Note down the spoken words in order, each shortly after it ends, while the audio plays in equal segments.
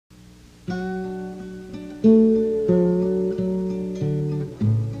I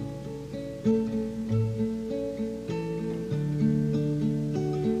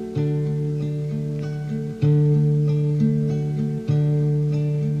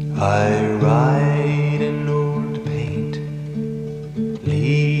ride an old paint,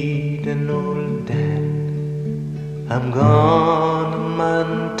 lead an old Dan. I'm gone to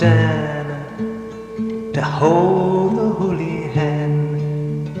Montana to hold the holy hand.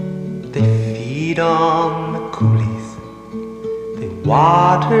 They feed on the coulees, they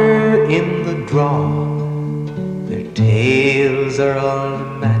water in the draw. Their tails are all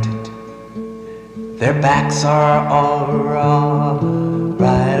matted, their backs are all raw.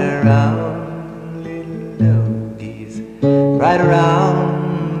 Ride around, little doggies, ride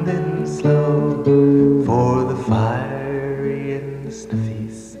around and slow, for the fiery and the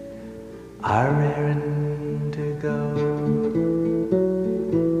snuffies are raring to go.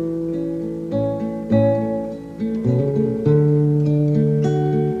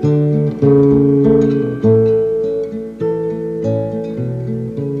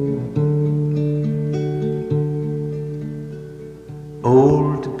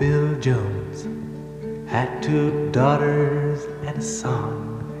 Old Bill Jones had two daughters and a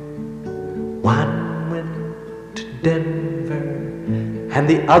son. One went to Denver and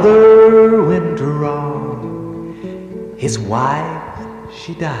the other went wrong. His wife,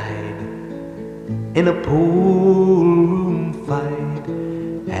 she died in a pool room fight,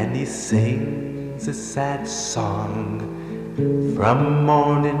 and he sings a sad song from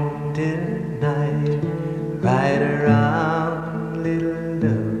morning till night. Ride around, little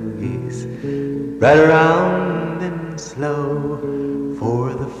doggies, ride around and slow,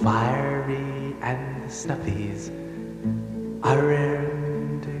 for the fiery and the snuffies are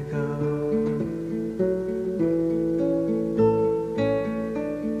raring to go.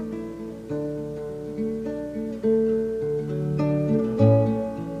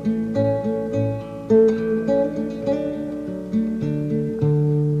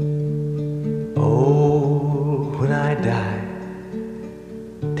 Oh, when I die,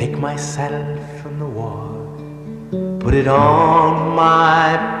 take my saddle from the wall, put it on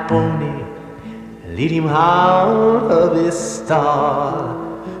my pony, lead him out of his stall,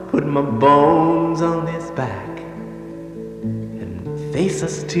 put my bones on his back, and face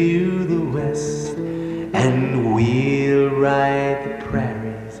us to the west, and we'll ride the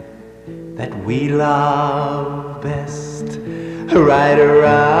prairies that we love best. Ride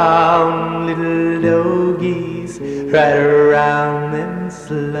around, little doggies, ride around them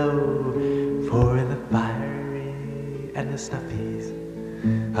slow, for the fiery and the snuffies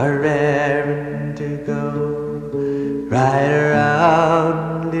are raring to go. Ride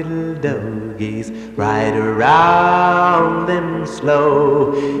around, little doggies, ride around them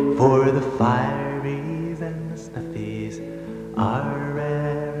slow, for the fieries and the snuffies are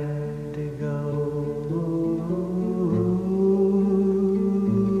raring to go.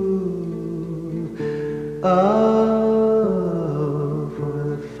 Oh, for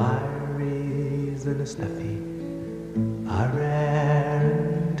the fieries and the snuffy are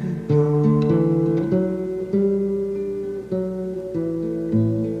raring to go.